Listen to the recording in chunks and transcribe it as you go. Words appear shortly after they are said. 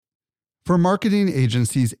For marketing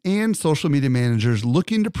agencies and social media managers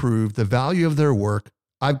looking to prove the value of their work,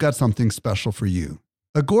 I've got something special for you.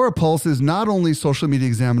 Agorapulse is not only Social Media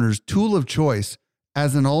Examiner's tool of choice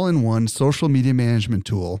as an all-in-one social media management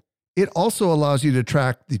tool, it also allows you to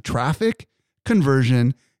track the traffic,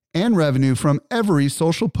 conversion, and revenue from every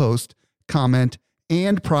social post, comment,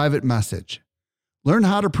 and private message. Learn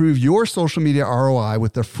how to prove your social media ROI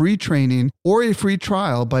with a free training or a free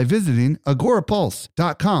trial by visiting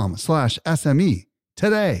agorapulse.com/SME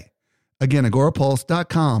today. Again,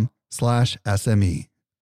 agorapulse.com/SME.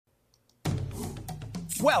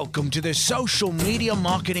 Welcome to the Social Media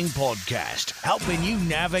Marketing Podcast, helping you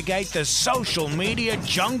navigate the social media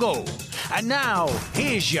jungle. And now,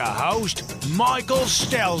 here's your host, Michael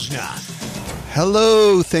Stelzner.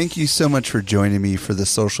 Hello, thank you so much for joining me for the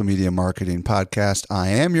Social Media Marketing Podcast. I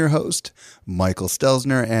am your host, Michael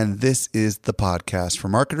Stelzner, and this is the podcast for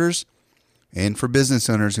marketers and for business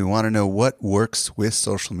owners who want to know what works with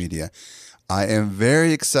social media. I am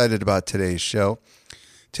very excited about today's show.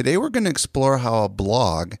 Today we're going to explore how a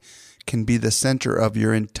blog can be the center of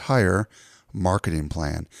your entire marketing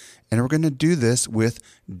plan. And we're going to do this with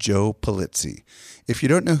Joe Pulizzi. If you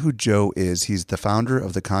don't know who Joe is, he's the founder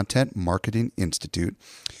of the Content Marketing Institute,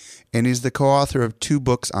 and he's the co-author of 2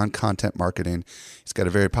 books on content marketing. He's got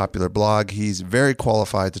a very popular blog. He's very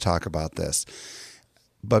qualified to talk about this.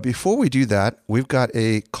 But before we do that, we've got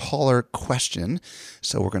a caller question,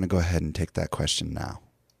 so we're going to go ahead and take that question now.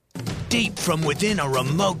 Deep from within a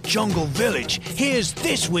remote jungle village, here's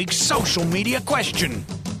this week's social media question.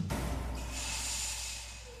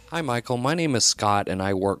 Hi, Michael. My name is Scott, and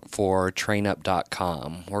I work for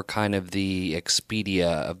TrainUp.com. We're kind of the Expedia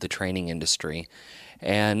of the training industry.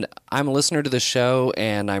 And I'm a listener to the show,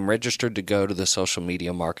 and I'm registered to go to the Social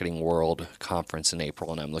Media Marketing World Conference in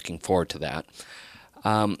April, and I'm looking forward to that.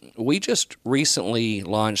 We just recently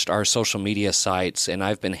launched our social media sites, and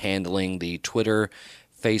I've been handling the Twitter,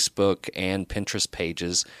 Facebook, and Pinterest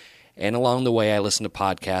pages. And along the way, I listen to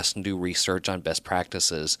podcasts and do research on best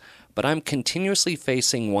practices. But I'm continuously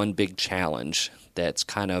facing one big challenge that's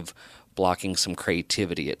kind of blocking some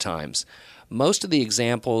creativity at times. Most of the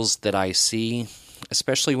examples that I see,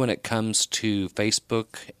 especially when it comes to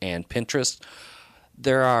Facebook and Pinterest,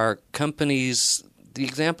 the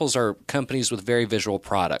examples are companies with very visual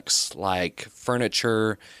products like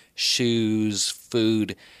furniture, shoes,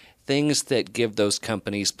 food, things that give those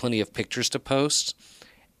companies plenty of pictures to post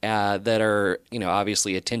that are,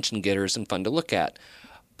 obviously attention getters and fun to look at.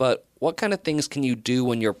 But what kind of things can you do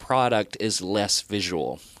when your product is less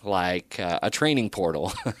visual, like a training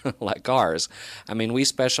portal, like ours? I mean, we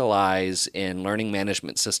specialize in learning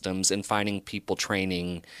management systems and finding people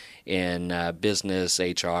training in business,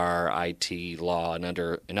 HR, IT, law, and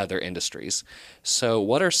other industries. So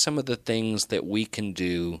what are some of the things that we can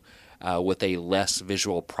do with a less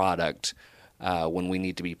visual product when we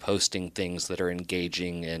need to be posting things that are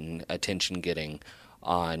engaging and attention-getting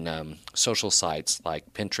on social sites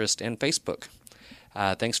like Pinterest and Facebook?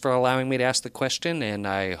 Thanks for allowing me to ask the question, and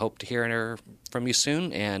I hope to hear from you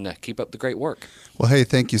soon, and keep up the great work. Well, hey,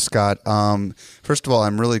 thank you, Scott. First of all,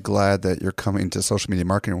 I'm really glad that you're coming to Social Media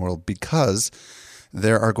Marketing World, because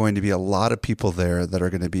there are going to be a lot of people there that are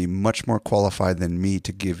going to be much more qualified than me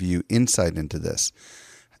to give you insight into this.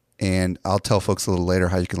 And I'll tell folks a little later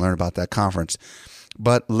how you can learn about that conference.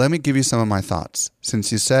 But let me give you some of my thoughts.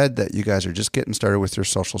 Since you said that you guys are just getting started with your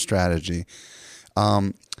social strategy,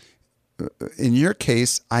 in your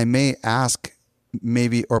case, I may ask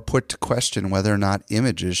maybe or put to question whether or not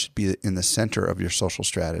images should be in the center of your social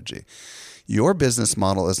strategy. Your business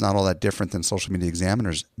model is not all that different than Social Media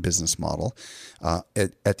Examiner's business model.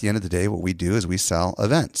 At the end of the day, what we do is we sell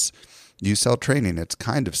events. You sell training. It's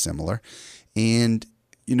kind of similar. And,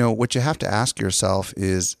 what you have to ask yourself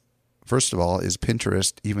is, first of all, is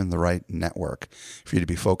Pinterest even the right network for you to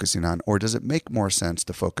be focusing on? Or does it make more sense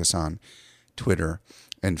to focus on Twitter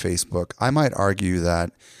and Facebook? I might argue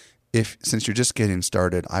that since you're just getting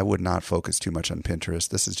started, I would not focus too much on Pinterest.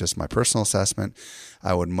 This is just my personal assessment.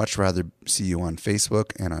 I would much rather see you on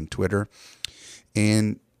Facebook and on Twitter.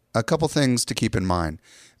 And a couple things to keep in mind.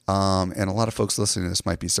 And a lot of folks listening to this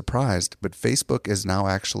might be surprised, but Facebook is now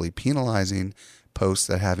actually penalizing posts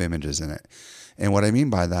that have images in it. And what I mean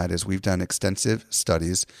by that is we've done extensive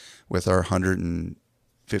studies with our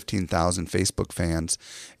 115,000 Facebook fans,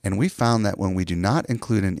 and we found that when we do not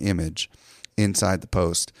include an image inside the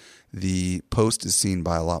post is seen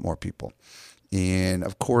by a lot more people. And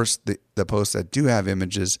of course, the posts that do have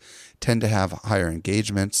images tend to have higher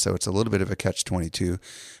engagement, so it's a little bit of a catch-22.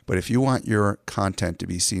 But if you want your content to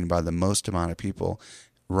be seen by the most amount of people,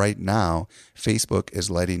 right now, Facebook is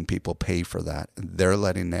letting people pay for that. They're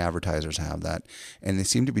letting the advertisers have that. And they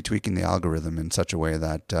seem to be tweaking the algorithm in such a way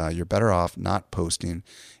that you're better off not posting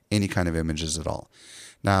any kind of images at all.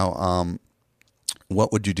 Now,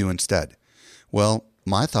 what would you do instead? Well,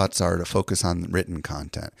 my thoughts are to focus on written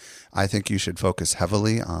content. I think you should focus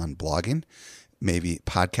heavily on blogging, maybe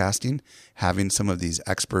podcasting, having some of these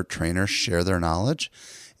expert trainers share their knowledge,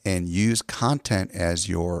 and use content as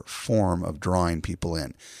your form of drawing people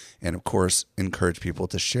in. And of course, encourage people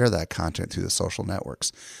to share that content through the social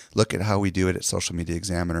networks. Look at how we do it at Social Media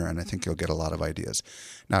Examiner, and I think you'll get a lot of ideas.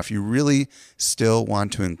 Now, if you really still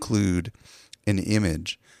want to include an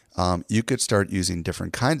image, you could start using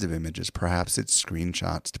different kinds of images. Perhaps it's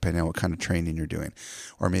screenshots, depending on what kind of training you're doing.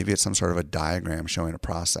 Or maybe it's some sort of a diagram showing a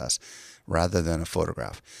process rather than a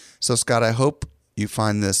photograph. So, Scott, I hope you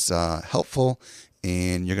find this helpful,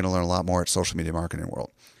 and you're going to learn a lot more at Social Media Marketing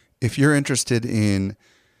World. If you're interested in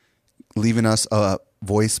leaving us a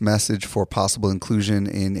voice message for possible inclusion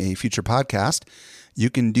in a future podcast,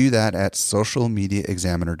 you can do that at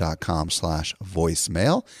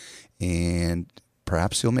socialmediaexaminer.com/voicemail, and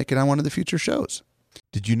perhaps you'll make it on one of the future shows.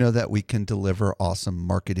 Did you know that we can deliver awesome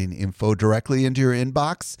marketing info directly into your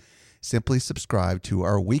inbox? Simply subscribe to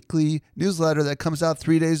our weekly newsletter that comes out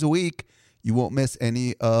 3 days a week. You won't miss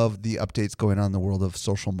any of the updates going on in the world of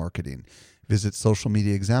social marketing. Visit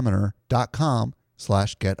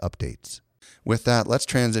socialmediaexaminer.com/get updates. With that, let's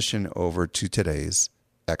transition over to today's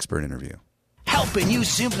expert interview. Helping you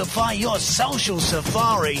simplify your social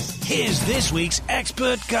safari, here's this week's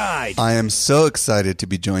expert guide. I am so excited to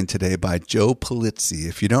be joined today by Joe Pulizzi.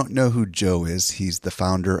 If you don't know who Joe is, he's the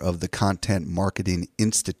founder of the Content Marketing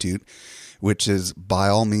Institute, which is by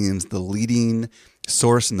all means the leading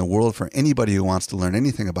source in the world for anybody who wants to learn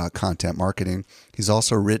anything about content marketing. He's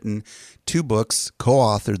also written 2 books,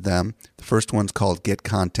 co-authored them. The first one's called Get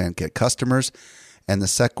Content, Get Customers, and the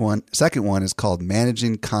second one is called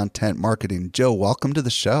Managing Content Marketing. Joe, welcome to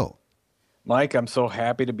the show. Mike, I'm so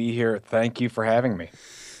happy to be here. Thank you for having me.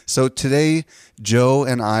 So today, Joe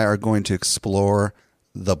and I are going to explore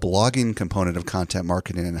the blogging component of content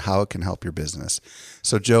marketing and how it can help your business.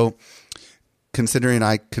 So Joe, considering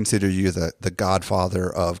I consider you the godfather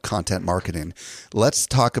of content marketing, let's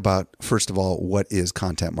talk about, first of all, what is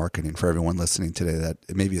content marketing for everyone listening today that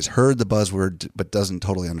maybe has heard the buzzword but doesn't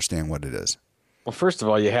totally understand what it is. Well, first of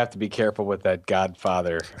all, you have to be careful with that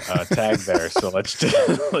godfather tag there. So let's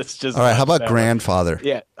just all right. How about grandfather?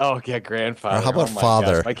 Yeah. Oh, yeah, grandfather. Or how about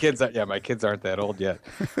father? Gosh. My kids aren't that old yet,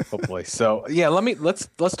 hopefully. So yeah, let's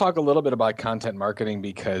talk a little bit about content marketing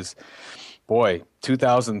because, boy,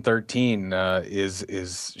 2013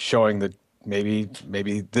 is showing that maybe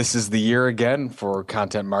this is the year again for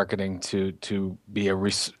content marketing to be a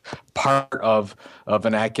part of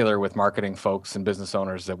vernacular with marketing folks and business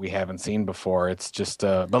owners that we haven't seen before. It's just,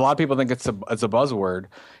 but a lot of people think it's a buzzword.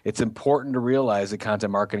 It's important to realize that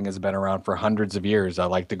content marketing has been around for hundreds of years. I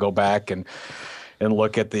like to go back and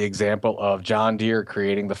look at the example of John Deere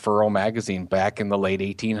creating the Furrow magazine back in the late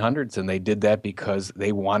 1800s. And they did that because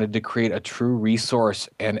they wanted to create a true resource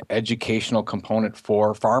and educational component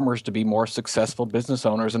for farmers to be more successful business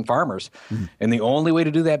owners and farmers. Mm-hmm. And the only way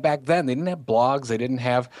to do that back then, they didn't have blogs, they didn't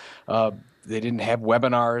have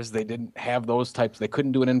webinars, they didn't have those types, they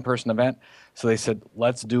couldn't do an in-person event. So they said,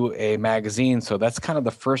 let's do a magazine. So that's kind of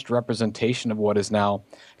the first representation of what is now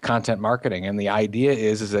content marketing. And the idea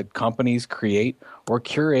is that companies create or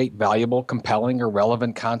curate valuable, compelling, or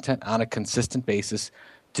relevant content on a consistent basis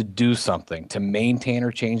to do something, to maintain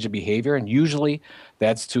or change a behavior. And usually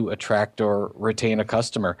that's to attract or retain a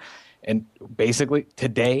customer. And basically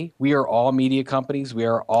today we are all media companies. We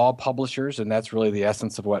are all publishers. And that's really the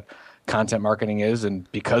essence of what content marketing is.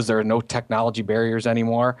 And because there are no technology barriers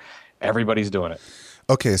anymore, everybody's doing it.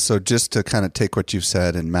 Okay, so just to kind of take what you've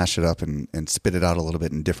said and mash it up and spit it out a little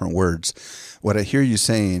bit in different words, what I hear you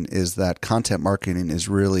saying is that content marketing is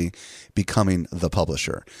really becoming the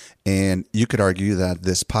publisher. And you could argue that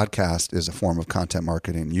this podcast is a form of content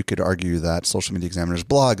marketing. You could argue that Social Media Examiner's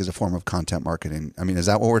blog is a form of content marketing. I mean, is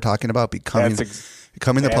that what we're talking about? Becoming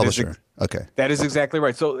the publisher. Okay. That is exactly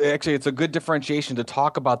right. So actually, it's a good differentiation to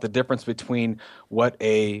talk about the difference between what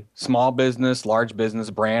a small business, large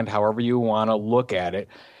business, brand, however you want to look at it,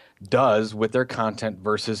 does with their content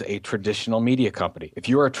versus a traditional media company. If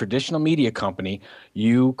you're a traditional media company,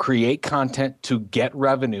 you create content to get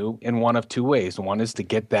revenue in one of two ways. One is to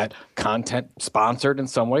get that content sponsored in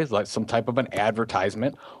some ways, like some type of an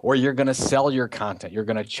advertisement, or you're going to sell your content. You're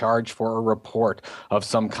going to charge for a report of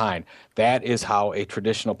some kind. That is how a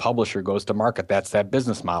traditional publisher goes to market. That's that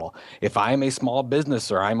business model. If I'm a small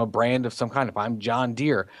business or I'm a brand of some kind, if I'm John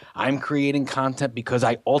Deere, I'm creating content because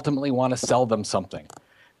I ultimately want to sell them something.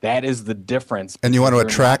 That is the difference. And you want to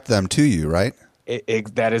attract them to you, right?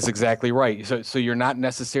 That is exactly right. So you're not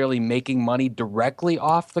necessarily making money directly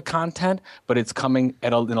off the content, but it's coming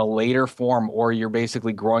in a later form, or you're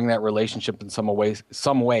basically growing that relationship in some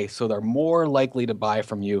way, so they're more likely to buy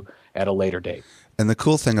from you at a later date. And the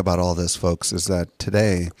cool thing about all this, folks, is that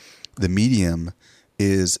today the medium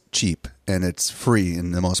is cheap and it's free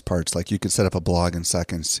in the most parts. Like you could set up a blog in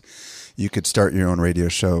seconds. You could start your own radio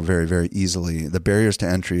show very, very easily. The barriers to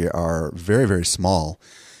entry are very, very small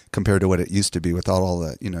compared to what it used to be without all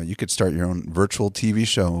the, you could start your own virtual TV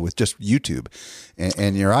show with just YouTube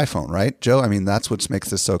and your iPhone, right, Joe? I mean, that's what makes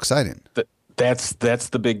this so exciting. That's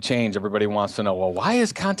the big change. Everybody wants to know, well, why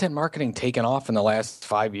is content marketing taken off in the last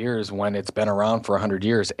 5 years when it's been around for 100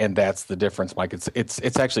 years? And that's the difference, Mike.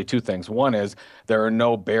 It's actually two things. One is there are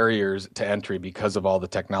no barriers to entry because of all the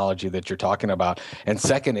technology that you're talking about. And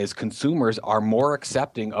second is consumers are more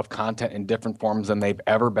accepting of content in different forms than they've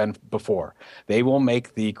ever been before. They will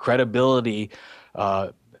make the credibility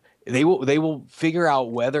they will figure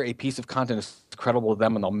out whether a piece of content is credible to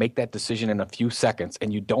them, and they'll make that decision in a few seconds.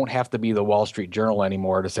 And you don't have to be the Wall Street Journal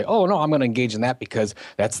anymore to say, oh, no, I'm going to engage in that because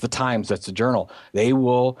that's the Times, that's the Journal. They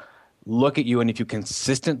will look at you, and if you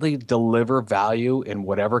consistently deliver value in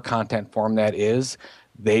whatever content form that is,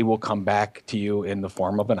 they will come back to you in the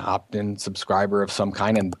form of an opt-in subscriber of some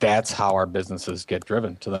kind, and that's how our businesses get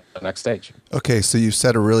driven to the next stage. Okay, so you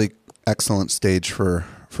set a really excellent stage for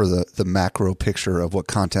the macro picture of what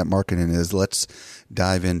content marketing is. Let's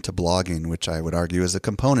dive into blogging, which I would argue is a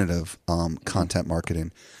component of content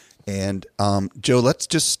marketing. And Joe, let's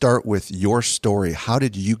just start with your story. How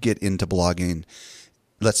did you get into blogging?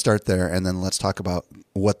 Let's start there, and then let's talk about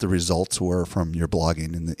what the results were from your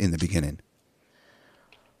blogging in the beginning.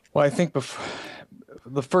 Well, I think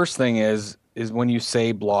the first thing is when you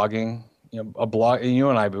say blogging, a blog, and you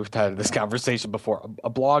and I, we've had this conversation before. A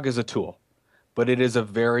blog is a tool, but it is a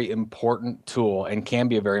very important tool and can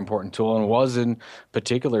be a very important tool, and was in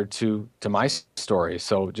particular to my story.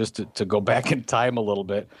 So just to go back in time a little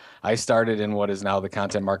bit, I started in what is now the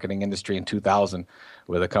content marketing industry in 2000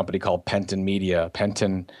 with a company called Penton Media.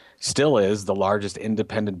 Penton still is the largest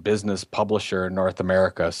independent business publisher in North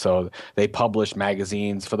America. So they publish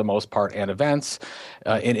magazines for the most part and events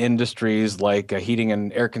in industries like heating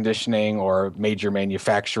and air conditioning or major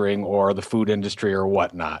manufacturing or the food industry or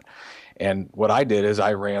whatnot. And what I did is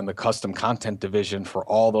I ran the custom content division for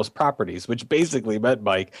all those properties, which basically meant,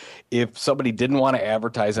 Mike, if somebody didn't want to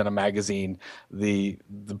advertise in a magazine, the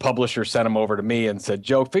publisher sent them over to me and said,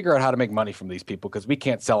 Joe, figure out how to make money from these people because we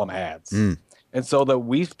can't sell them ads. And so that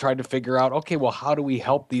we've tried to figure out, okay, well, how do we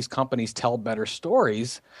help these companies tell better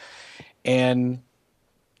stories? And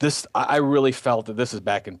I really felt that this is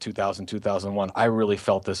back in 2000, 2001. I really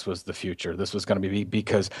felt this was the future. This was going to be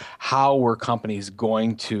because how were companies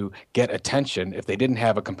going to get attention if they didn't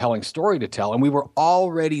have a compelling story to tell? And we were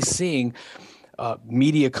already seeing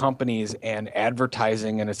media companies and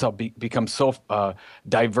advertising, and it's all become so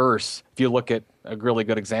diverse. If you look at a really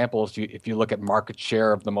good example, if you look at market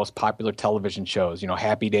share of the most popular television shows,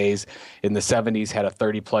 Happy Days in the 70s had a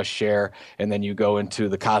 30+ share, and then you go into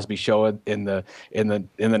the Cosby Show in the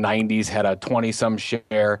 90s had a 20-some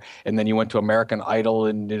share, and then you went to American Idol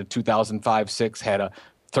in 2005-06 had a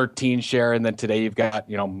 13 share, and then today you've got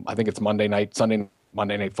I think it's Monday Night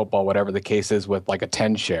Football, whatever the case is, with like a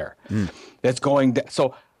 10 share. That's going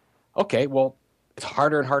so okay, well, it's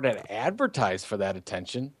harder and harder to advertise for that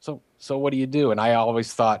attention. So what do you do? And I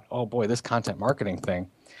always thought, oh boy, this content marketing thing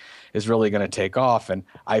is really going to take off. And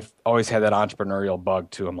I've always had that entrepreneurial bug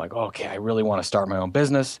too. I'm like, okay, I really want to start my own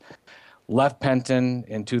business. Left Penton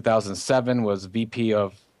in 2007, was VP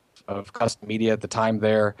of custom media at the time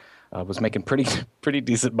there. Was making pretty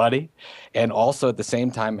decent money, and also at the same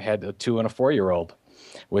time had a 2 and a 4-year-old,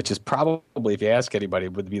 which is probably, if you ask anybody,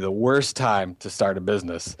 would be the worst time to start a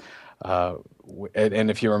business. And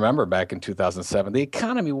if you remember back in 2007, the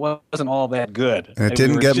economy wasn't all that good. And it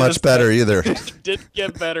didn't get much better either. It didn't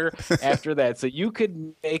get better after that. So you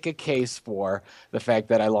could make a case for the fact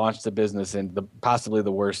that I launched a business in possibly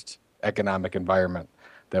the worst economic environment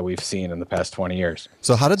that we've seen in the past 20 years.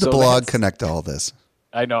 So how did the blog connect to all this?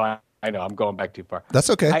 I know. I'm going back too far. That's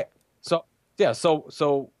okay. Yeah.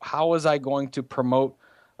 So how was I going to promote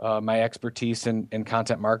my expertise in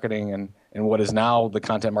content marketing and what is now the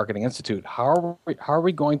Content Marketing Institute? How are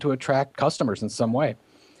we going to attract customers in some way?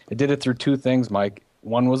 I did it through two things, Mike.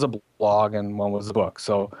 One was a blog and one was a book.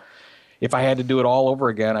 So if I had to do it all over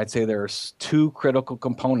again, I'd say there's two critical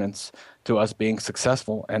components to us being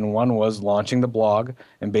successful. And one was launching the blog,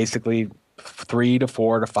 and basically 3 to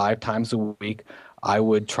 4 to 5 times a week, I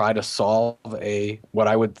would try to solve what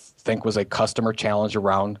I would think was a customer challenge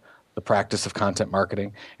around the practice of content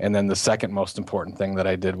marketing. And then the second most important thing that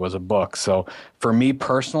I did was a book. So for me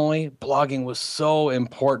personally, blogging was so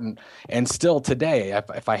important. And still today,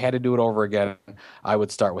 if I had to do it over again, I would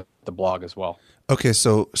start with the blog as well. Okay,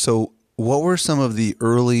 so what were some of the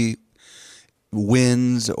early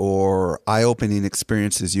wins or eye-opening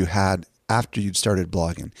experiences you had after you'd started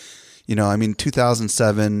blogging? You know, I mean,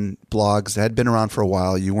 2007 blogs had been around for a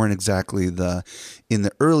while. You weren't exactly in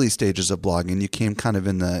the early stages of blogging. You came kind of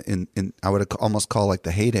in I would almost call like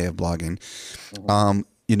the heyday of blogging. Mm-hmm.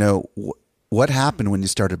 You know, what happened when you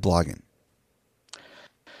started blogging?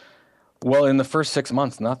 Well, in the first 6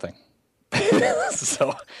 months, nothing.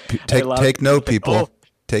 So take note, people.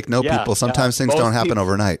 Take note, people. Sometimes things don't happen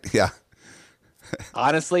overnight. Yeah.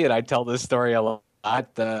 Honestly, and I tell this story a lot.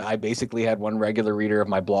 I basically had one regular reader of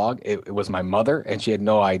my blog. It was my mother, and she had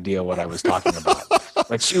no idea what I was talking about.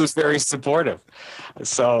 But she was very supportive.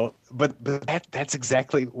 So, but that's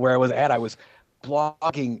exactly where I was at. I was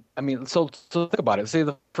blogging. I mean, so think about it. Say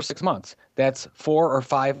for 6 months, that's 4 or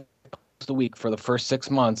 5 posts a week for the first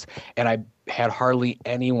 6 months, and I had hardly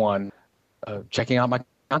anyone checking out my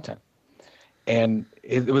content. And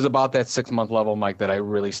it was about that 6 month level, Mike, that I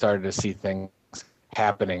really started to see things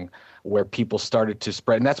happening where people started to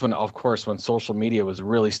spread. And that's when, of course, when social media was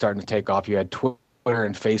really starting to take off. You had Twitter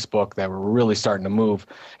and Facebook that were really starting to move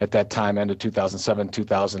at that time, end of 2007,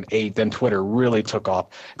 2008. Then Twitter really took off.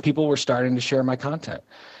 People were starting to share my content.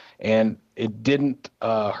 And it didn't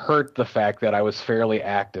hurt the fact that I was fairly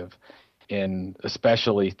active in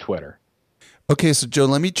especially Twitter. Okay, so Joe,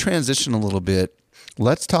 let me transition a little bit.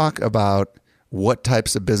 Let's talk about what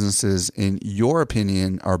types of businesses, in your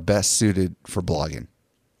opinion, are best suited for blogging.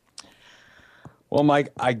 Well,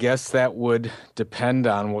 Mike, I guess that would depend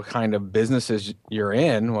on what kind of businesses you're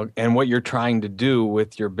in and what you're trying to do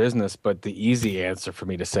with your business. But the easy answer for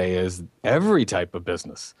me to say is every type of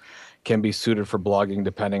business can be suited for blogging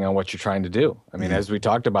depending on what you're trying to do. I mean, as we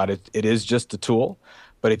talked about, it is just a tool.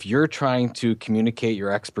 But if you're trying to communicate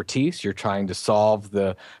your expertise, you're trying to solve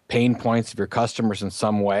the pain points of your customers in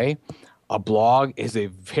some way, a blog is a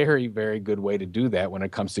very, very good way to do that when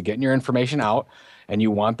it comes to getting your information out. And you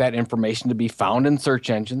want that information to be found in search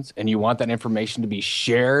engines, and you want that information to be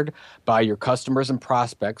shared by your customers and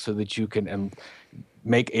prospects so that you can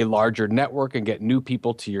make a larger network and get new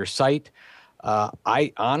people to your site.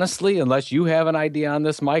 I honestly, unless you have an idea on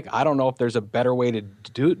this, Mike, I don't know if there's a better way to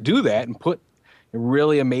do that and put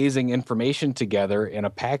really amazing information together in a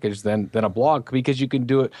package than a blog, because you can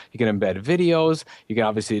do it. You can embed videos. You can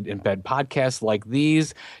obviously embed podcasts like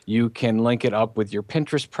these. You can link it up with your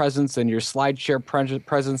Pinterest presence and your SlideShare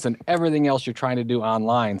presence and everything else you're trying to do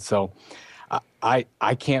online. So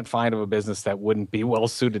I can't find of a business that wouldn't be well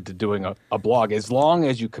suited to doing a blog. As long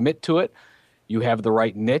as you commit to it, you have the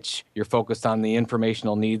right niche, you're focused on the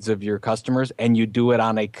informational needs of your customers, and you do it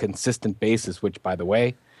on a consistent basis, which, by the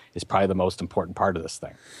way, is probably the most important part of this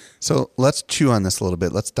thing. So let's chew on this a little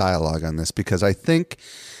bit. Let's dialogue on this, because I think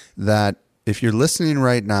that if you're listening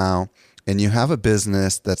right now and you have a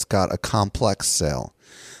business that's got a complex sale,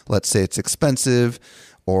 let's say it's expensive,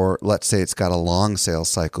 or let's say it's got a long sales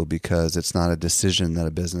cycle because it's not a decision that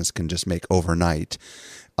a business can just make overnight.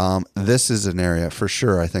 This is an area for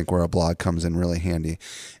sure, I think, where a blog comes in really handy.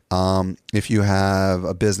 If you have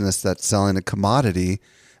a business that's selling a commodity,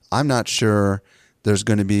 I'm not sure there's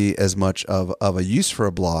going to be as much of a use for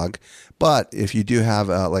a blog. But if you do have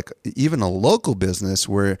like even a local business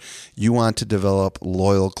where you want to develop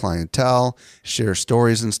loyal clientele, share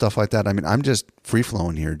stories and stuff like that. I mean, I'm just free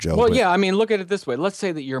flowing here, Joe. Well, yeah, I mean, look at it this way. Let's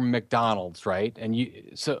say that you're McDonald's, right? And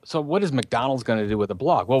so what is McDonald's going to do with a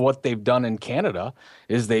blog? Well, what they've done in Canada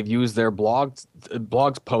is they've used their blogs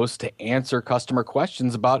posts to answer customer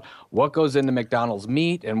questions about what goes into McDonald's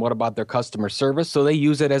meat and what about their customer service. So they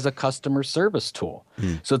use it as a customer service tool.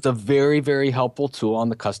 So it's a very, very helpful tool on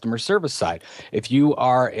the customer service side. If you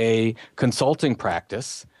are a consulting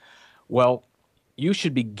practice, well, you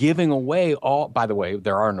should be giving away all, by the way,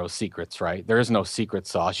 there are no secrets, right? There is no secret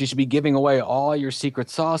sauce. You should be giving away all your secret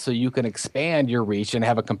sauce so you can expand your reach and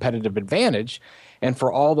have a competitive advantage. And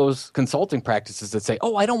for all those consulting practices that say,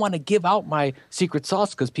 oh, I don't want to give out my secret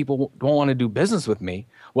sauce because people don't want to do business with me.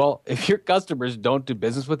 Well, if your customers don't do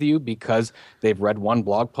business with you because they've read one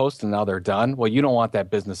blog post and now they're done, well, you don't want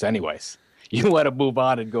that business anyways. You want to move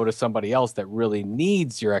on and go to somebody else that really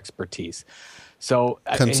needs your expertise. So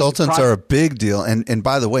consultants are a big deal. And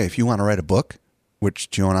by the way, if you want to write a book, which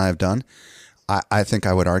Joe and I have done, I think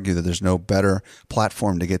I would argue that there's no better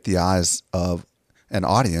platform to get the eyes of an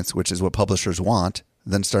audience, which is what publishers want,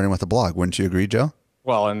 than starting with a blog. Wouldn't you agree, Joe?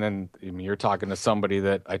 Well, and then you're talking to somebody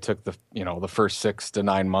that I took the first 6 to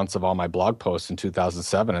 9 months of all my blog posts in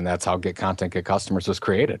 2007, and that's how Get Content, Get Customers was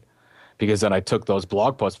created. Because then I took those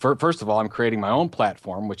blog posts. First of all, I'm creating my own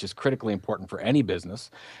platform, which is critically important for any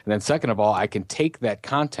business. And then second of all, I can take that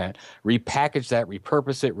content, repackage that,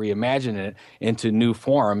 repurpose it, reimagine it into new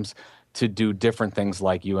forms to do different things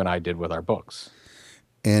like you and I did with our books.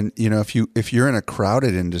 And, if you're in a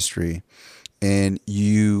crowded industry and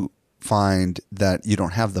you find that you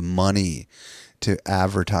don't have the money to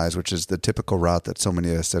advertise, which is the typical route that so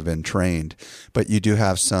many of us have been trained, but you do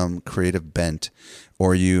have some creative bent,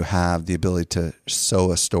 or you have the ability to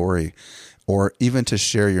sew a story, or even to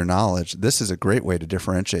share your knowledge, this is a great way to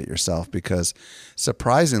differentiate yourself, because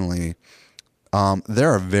surprisingly,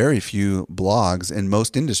 there are very few blogs in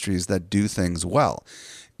most industries that do things well.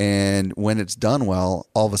 And when it's done well,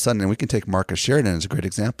 all of a sudden, and we can take Marcus Sheridan as a great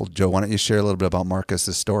example. Joe, why don't you share a little bit about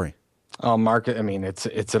Marcus's story? Oh, Marcus! I mean, it's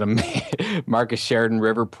an amazing Marcus Sheridan,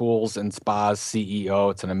 River Pools and Spas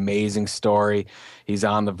CEO. It's an amazing story. He's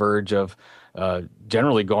on the verge of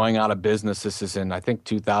generally going out of business. This is in, I think,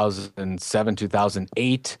 2007,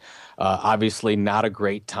 2008. Obviously not a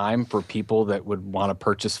great time for people that would want to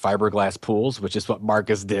purchase fiberglass pools, which is what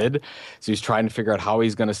Marcus did. So he's trying to figure out how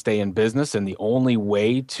he's going to stay in business. And the only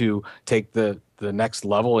way to take the next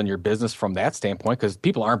level in your business from that standpoint, because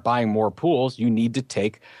people aren't buying more pools, you need to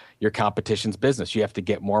take your competition's business. You have to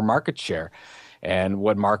get more market share. And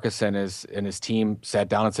what Marcus and his team sat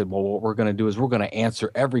down and said, well, what we're going to do is we're going to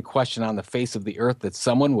answer every question on the face of the earth that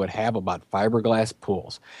someone would have about fiberglass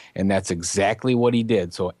pools. And that's exactly what he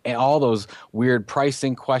did. So all those weird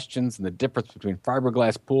pricing questions and the difference between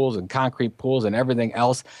fiberglass pools and concrete pools and everything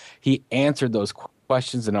else, he answered those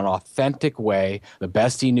questions in an authentic way, the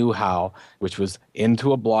best he knew how, which was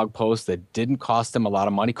into a blog post that didn't cost him a lot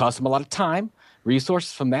of money, cost him a lot of time,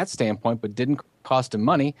 resources from that standpoint, but didn't cost him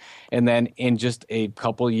money. And then in just a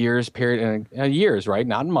couple of years period, years, right?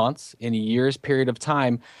 Not months, in a year's period of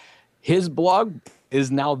time, his blog is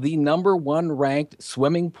now the #1 ranked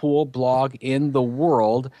swimming pool blog in the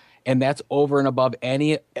world. And that's over and above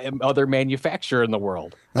any other manufacturer in the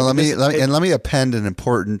world. Now, let me append an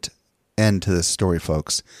important end to this story,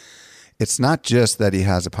 folks. It's not just that he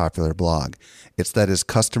has a popular blog. It's that his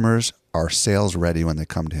customers are sales ready when they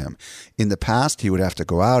come to him. In the past, he would have to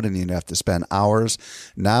go out and he'd have to spend hours.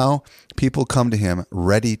 Now, people come to him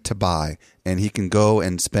ready to buy, and he can go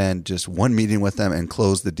and spend just one meeting with them and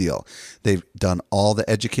close the deal. They've done all the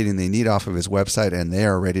educating they need off of his website, and they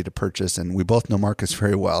are ready to purchase. And we both know Marcus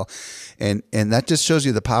very well. And that just shows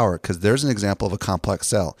you the power, because there's an example of a complex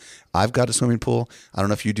sell. I've got a swimming pool. I don't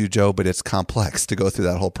know if you do, Joe, but it's complex to go through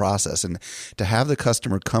that whole process. And to have the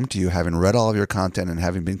customer come to you, having read all of your content and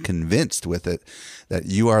having been convinced with it that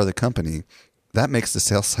you are the company, that makes the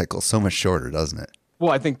sales cycle so much shorter, doesn't it?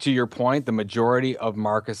 Well, I think to your point, the majority of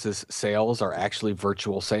Marcus's sales are actually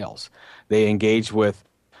virtual sales. They engage with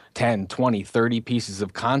 10, 20, 30 pieces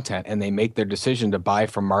of content, and they make their decision to buy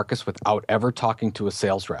from Marcus without ever talking to a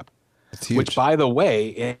sales rep. Which, by the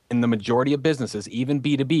way, in the majority of businesses, even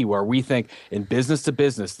B2B, where we think in business to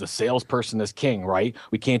business, the salesperson is king, right?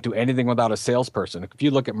 We can't do anything without a salesperson. If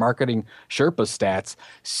you look at Marketing Sherpa stats,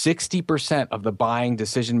 60% of the buying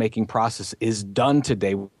decision-making process is done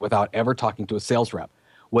today without ever talking to a sales rep.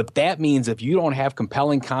 What that means, if you don't have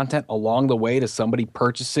compelling content along the way to somebody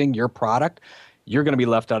purchasing your product, you're going to be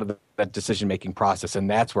left out of that decision-making process, and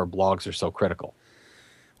that's where blogs are so critical.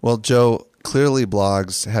 Well, Joe, clearly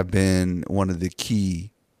blogs have been one of the key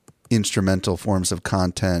instrumental forms of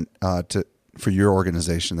content for your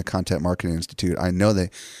organization, the Content Marketing Institute. I know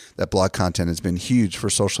that blog content has been huge for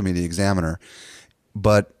Social Media Examiner,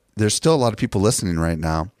 but there's still a lot of people listening right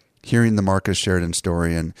now, hearing the Marcus Sheridan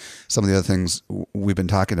story and some of the other things we've been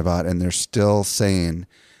talking about, and they're still saying,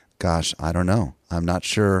 gosh, I don't know. I'm not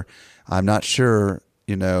sure,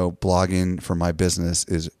 blogging for my business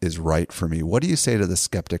is right for me. What do you say to the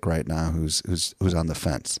skeptic right now who's on the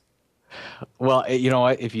fence? Well, you know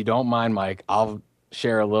what? If you don't mind, Mike, I'll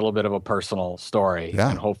share a little bit of a personal story, Yeah.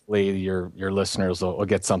 and hopefully your listeners will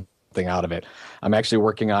get something out of it. I'm actually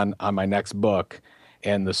working on my next book,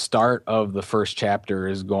 and the start of the first chapter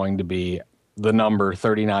is going to be the number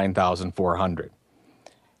 39,400.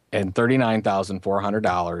 And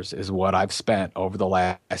 $39,400 is what I've spent over the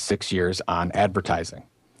last 6 years on advertising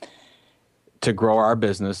to grow our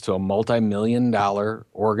business to a multi-million-dollar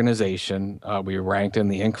organization. We ranked in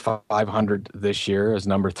the Inc. 500 this year as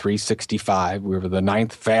number 365. We were the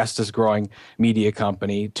 9th fastest growing media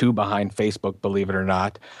company, 2 behind Facebook, believe it or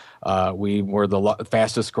not. We were the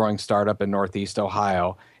fastest growing startup in Northeast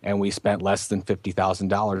Ohio, and we spent less than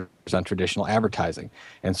 $50,000 on traditional advertising.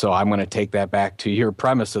 And so I'm going to take that back to your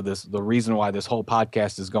premise of this. The reason why this whole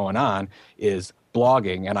podcast is going on is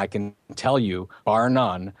blogging, and I can tell you, bar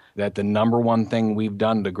none, that the number one thing we've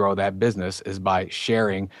done to grow that business is by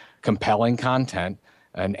sharing compelling content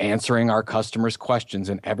and answering our customers' questions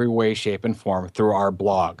in every way, shape, and form through our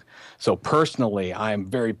blog. So personally, I am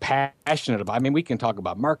very passionate about, I mean, we can talk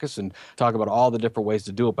about Marcus and talk about all the different ways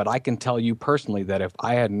to do it, but I can tell you personally that if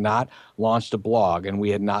I had not launched a blog and we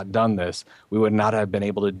had not done this, we would not have been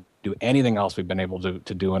able to do anything else we've been able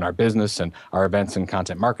to do in our business and our events in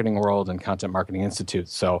Content Marketing World and Content Marketing Institute.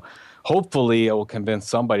 So hopefully it will convince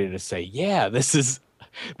somebody to say, yeah, this is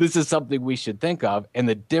something we should think of. And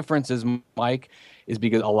the difference is, Mike, is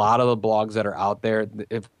because a lot of the blogs that are out there,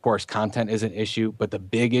 of course, content is an issue, but the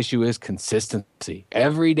big issue is consistency.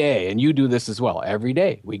 Every day, and you do this as well, every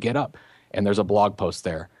day we get up and there's a blog post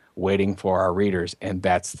there waiting for our readers. And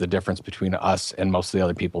that's the difference between us and most of the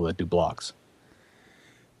other people that do blogs.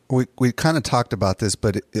 We kind of talked about this,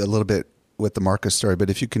 but a little bit with the Marcus story, but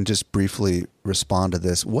if you can just briefly respond to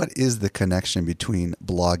this, what is the connection between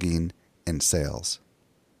blogging and sales?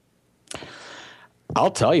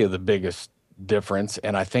 I'll tell you the biggest difference,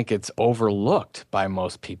 and I think it's overlooked by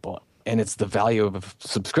most people, and it's the value of a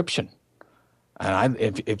subscription.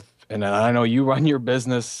 And I know you run your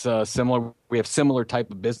business similar. We have similar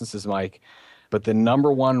type of businesses, Mike. But the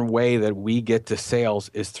number one way that we get to sales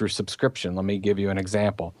is through subscription. Let me give you an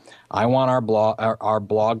example. I want our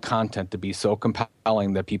blog content to be so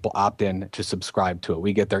compelling that people opt in to subscribe to it.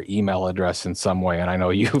 We get their email address in some way. And I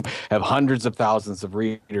know you have hundreds of thousands of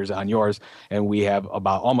readers on yours, and we have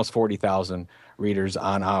about almost 40,000 readers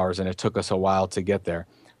on ours, and it took us a while to get there.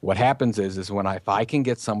 What happens is if I can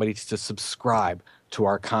get somebody to subscribe to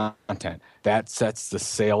our content, that sets the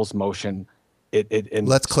sales motion.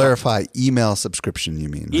 Let's clarify, email subscription, you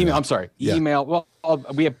mean? Email, I'm sorry. Yeah. Email. Well,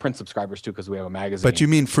 we have print subscribers too because we have a magazine. But you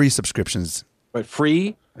mean free subscriptions? But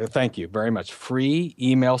free, thank you very much. Free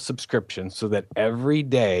email subscription so that every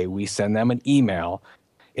day we send them an email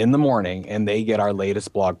in the morning and they get our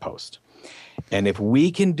latest blog post. And if we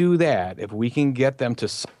can do that, if we can get them to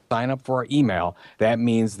sign up for our email, that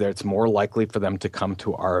means that it's more likely for them to come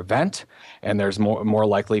to our event, and there's more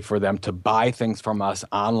likely for them to buy things from us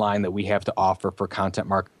online that we have to offer for content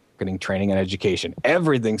marketing, training, and education.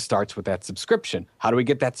 Everything starts with that subscription. How do we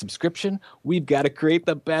get that subscription? We've got to create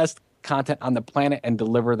the best content on the planet and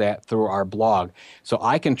deliver that through our blog. So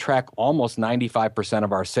I can track almost 95%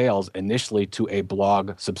 of our sales initially to a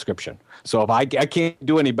blog subscription. So if I can't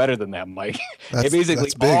do any better than that, Mike. Basically,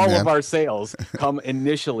 that's big, all man. Of our sales come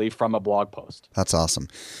initially from a blog post. That's awesome.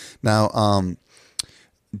 Now,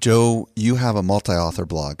 Joe, you have a multi-author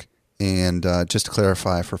blog. And just to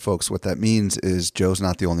clarify for folks, what that means is Joe's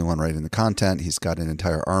not the only one writing the content. He's got an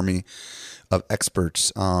entire army of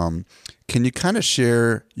experts. Can you kind of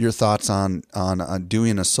share your thoughts on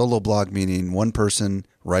doing a solo blog, meaning one person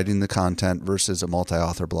writing the content versus a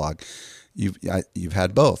multi-author blog? You've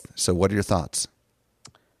had both. So what are your thoughts?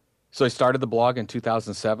 So I started the blog in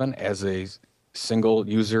 2007 as a single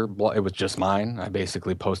user blog. It was just mine. I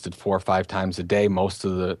basically posted 4 or 5 times a day. Most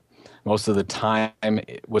of the time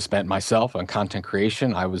it was spent myself on content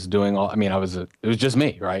creation. I was doing it was just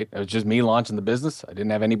me, right? It was just me launching the business. I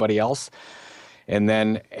didn't have anybody else. And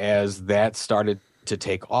then as that started to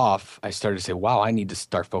take off, I started to say, wow, I need to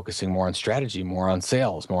start focusing more on strategy, more on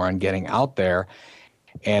sales, more on getting out there,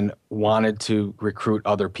 and wanted to recruit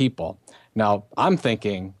other people. Now I'm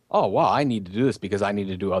thinking, oh, wow, I need to do this because I need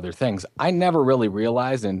to do other things. I never really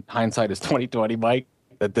realized, and hindsight is 20/20, Mike,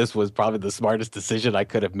 that this was probably the smartest decision I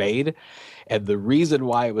could have made. And the reason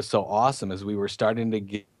why it was so awesome is we were starting to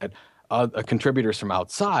get contributors from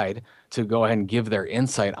outside to go ahead and give their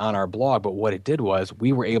insight on our blog. But what it did was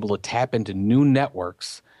we were able to tap into new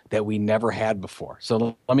networks that we never had before.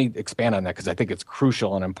 So let me expand on that because I think it's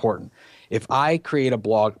crucial and important. If I create a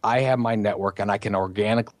blog, I have my network and I can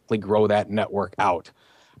organically grow that network out.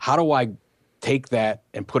 How do I take that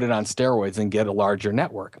and put it on steroids and get a larger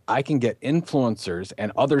network. I can get influencers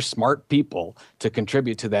and other smart people to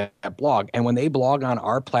contribute to that blog. And when they blog on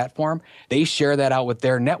our platform, they share that out with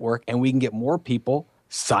their network, and we can get more people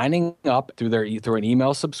signing up through an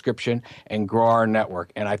email subscription and grow our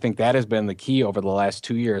network. And I think that has been the key over the last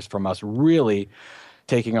 2 years from us really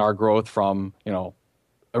taking our growth from,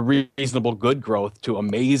 a reasonable good growth to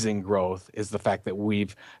amazing growth, is the fact that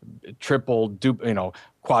we've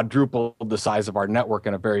quadrupled the size of our network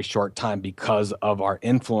in a very short time because of our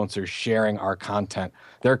influencers sharing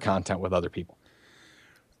their content with other people.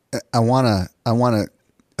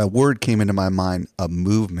 A word came into my mind, a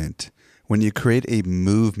movement. When you create a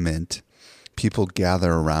movement, people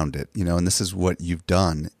gather around it, and this is what you've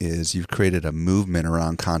done, is you've created a movement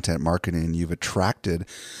around content marketing, and you've attracted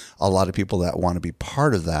a lot of people that want to be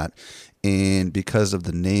part of that. And because of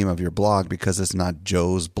the name of your blog, because it's not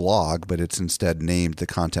Joe's blog, but it's instead named the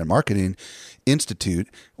Content Marketing Institute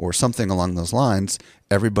or something along those lines,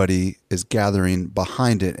 everybody is gathering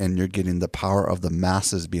behind it, and you're getting the power of the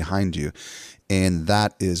masses behind you. And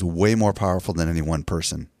that is way more powerful than any one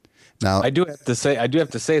person. Now, I do have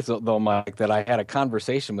to say though, Mike, that I had a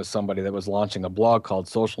conversation with somebody that was launching a blog called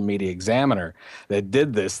Social Media Examiner that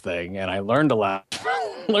did this thing, and I learned a lot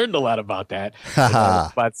about that.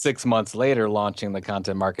 About 6 months later, launching the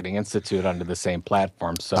Content Marketing Institute under the same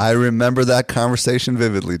platform. So I remember that conversation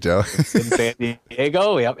vividly, Joe. In San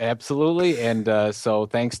Diego, yep, absolutely. And so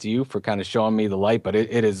thanks to you for kind of showing me the light, but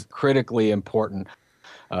it is critically important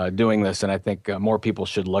doing this, and I think more people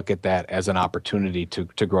should look at that as an opportunity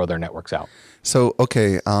to grow their networks out. So,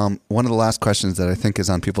 okay, one of the last questions that I think is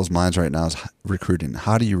on people's minds right now is recruiting.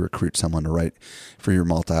 How do you recruit someone to write for your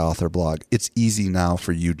multi-author blog? It's easy now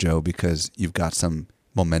for you, Joe, because you've got some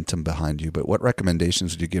momentum behind you, but what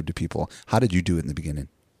recommendations would you give to people? How did you do it in the beginning?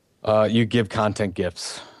 You give content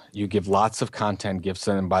gifts. You give lots of content gifts,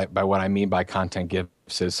 and by what I mean by content gifts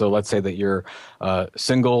is, so let's say that you're a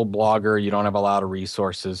single blogger, you don't have a lot of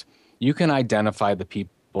resources. You can identify the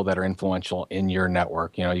people that are influential in your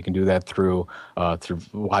network. You can do that through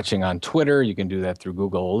watching on Twitter. You can do that through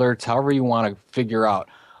Google Alerts. However you want to figure out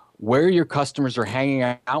where your customers are hanging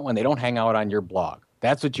out when they don't hang out on your blog.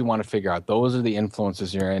 That's what you want to figure out. Those are the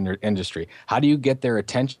influencers in your industry. How do you get their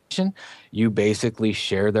attention? You basically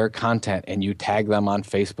share their content and you tag them on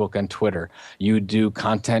Facebook and Twitter. You do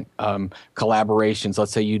content collaborations.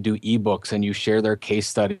 Let's say you do ebooks and you share their case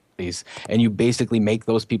studies, and you basically make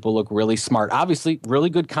those people look really smart. Obviously,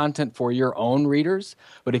 really good content for your own readers,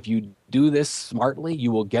 but if you do this smartly,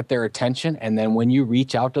 you will get their attention. And then when you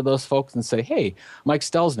reach out to those folks and say, hey, Mike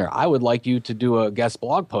Stelzner, I would like you to do a guest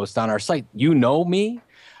blog post on our site. You know me.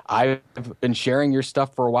 I've been sharing your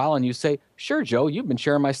stuff for a while, and you say, sure, Joe, you've been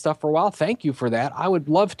sharing my stuff for a while. Thank you for that. I would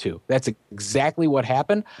love to. That's exactly what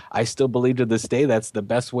happened. I still believe to this day that's the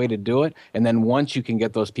best way to do it. And then once you can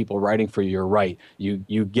get those people writing for you, you're right.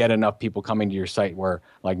 You get enough people coming to your site where,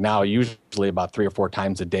 like now, usually about 3 or 4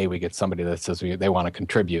 times a day, we get somebody that says they want to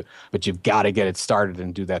contribute. But you've got to get it started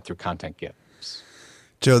and do that through content gifts.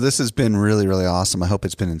 Joe, this has been really, really awesome. I hope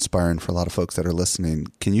it's been inspiring for a lot of folks that are listening.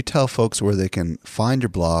 Can you tell folks where they can find your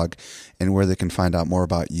blog and where they can find out more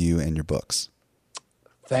about you and your books?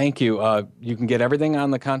 Thank you. You can get everything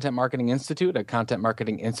on the Content Marketing Institute at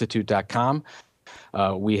contentmarketinginstitute.com.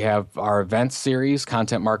 We have our events series,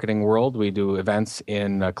 Content Marketing World. We do events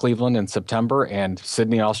in Cleveland in September and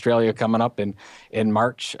Sydney, Australia coming up in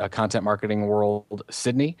March, Content Marketing World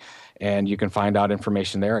Sydney. And you can find out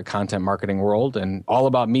information there at Content Marketing World. And all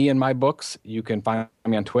about me and my books, you can find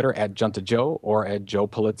me on Twitter at JuntaJoe or at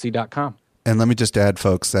joepulizzi.com. And let me just add,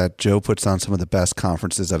 folks, that Joe puts on some of the best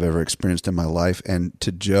conferences I've ever experienced in my life. And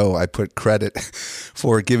to Joe, I put credit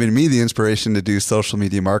for giving me the inspiration to do Social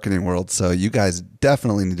Media Marketing World. So you guys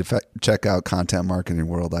definitely need to check out Content Marketing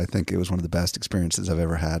World. I think it was one of the best experiences I've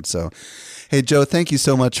ever had. So, hey, Joe, thank you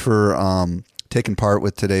so much for taking part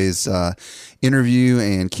with today's interview,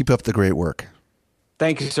 and keep up the great work.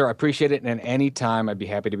 Thank you, sir. I appreciate it. And anytime, I'd be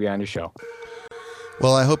happy to be on your show.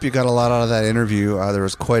 Well, I hope you got a lot out of that interview. There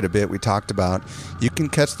was quite a bit we talked about. You can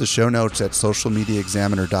catch the show notes at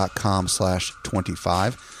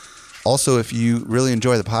socialmediaexaminer.com/25. Also, if you really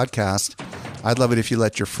enjoy the podcast, I'd love it if you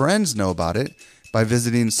let your friends know about it by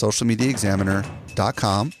visiting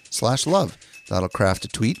socialmediaexaminer.com/love. That'll craft a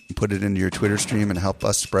tweet and put it into your Twitter stream and help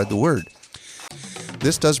us spread the word.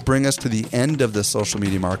 This does bring us to the end of the Social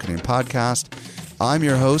Media Marketing Podcast. I'm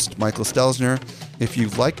your host, Michael Stelzner. If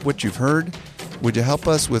you've liked what you've heard, would you help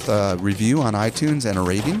us with a review on iTunes and a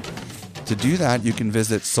rating? To do that, you can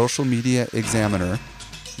visit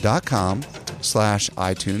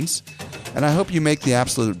socialmediaexaminer.com/iTunes. And I hope you make the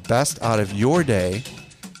absolute best out of your day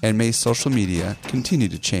And may social media continue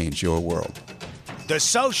to change your world. The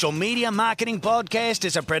Social Media Marketing Podcast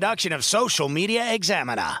is a production of Social Media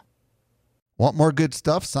Examiner. Want more good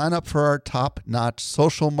stuff? Sign up for our top-notch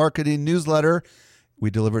social marketing newsletter. We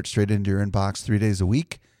deliver it straight into your inbox 3 days a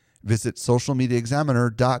week. Visit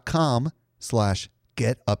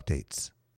socialmediaexaminer.com/get updates.